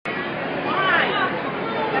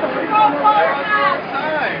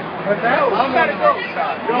What's that? I'm on the wrong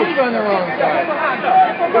side. He's on the wrong side.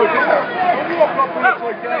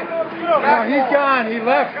 No, he's gone. He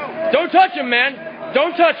left. Don't touch him, man.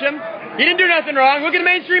 Don't touch him. He didn't do nothing wrong. Look at the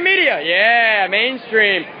mainstream media. Yeah,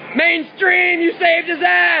 mainstream. Mainstream, you saved his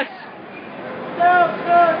ass. Stop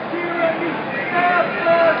the tyranny! Stop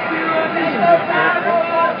the tyranny!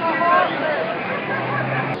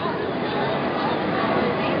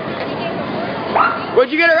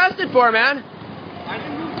 What'd you get arrested for, man? I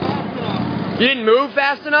didn't move fast enough. You didn't move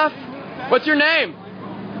fast enough? What's your name?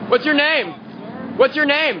 What's your name? What's your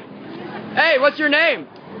name? Hey, what's your name?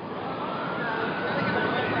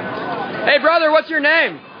 Hey, brother, what's your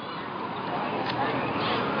name?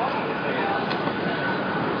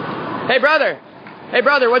 Hey, brother. Hey,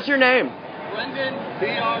 brother, what's your name? Brendan,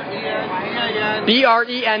 B-R-E-N-D-A-N.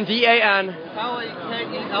 B-R-E-N-D-A-N. Kelly,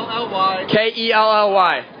 K-E-L-L-Y.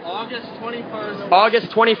 K-E-L-L-Y. August 21st. August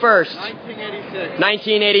 21st. 1986.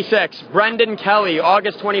 1986. Brendan Kelly,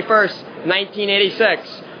 August 21st,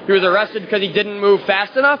 1986. He was arrested because he didn't move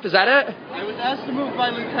fast enough? Is that it? I was asked to move by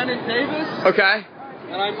Lieutenant Davis. Okay.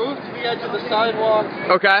 And I moved to the edge of the sidewalk.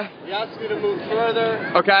 Okay. He asked me to move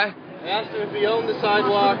further. Okay. I asked him if he owned the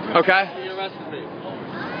sidewalk. Okay. He arrested me.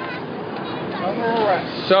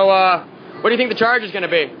 So, what do you think the charge is going to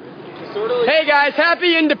be? Hey guys,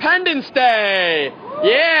 happy Independence Day!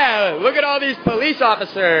 Yeah, look at all these police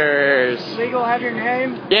officers. Legal, have your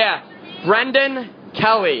name? Yeah, Brendan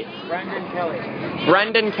Kelly. Brendan Kelly.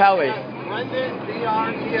 Brendan Kelly. Brendan,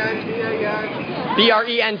 B-R-E-N-D-A-N.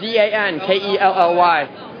 B-R-E-N-D-A-N, K-E-L-L-Y.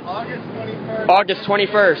 August 21st. August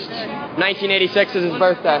 21st, 1986 is his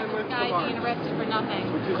birthday. Guy being arrested for nothing.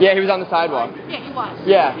 Yeah, he was on the sidewalk. Yeah, he was.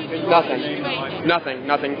 Yeah,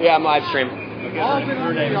 nothing. Yeah, I'm live stream.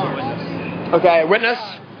 Okay, witness?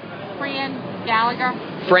 Fran Gallagher.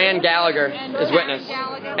 Fran Gallagher is witness.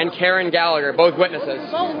 And Karen Gallagher, both witnesses.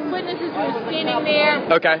 Both witnesses were standing there.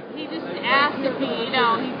 Okay. He just asked if he, he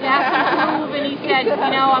asked him to move, and he said,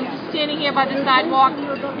 I'm just standing here by the sidewalk,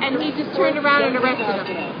 and he just turned around and arrested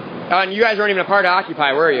him. And you guys weren't even a part of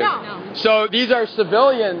Occupy, were you? No. So these are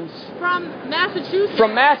civilians From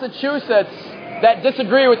Massachusetts. that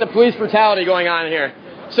disagree with the police brutality going on here.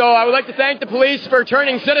 So I would like to thank the police for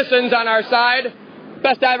turning citizens on our side.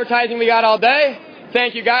 Best advertising we got all day.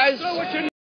 Thank you, guys.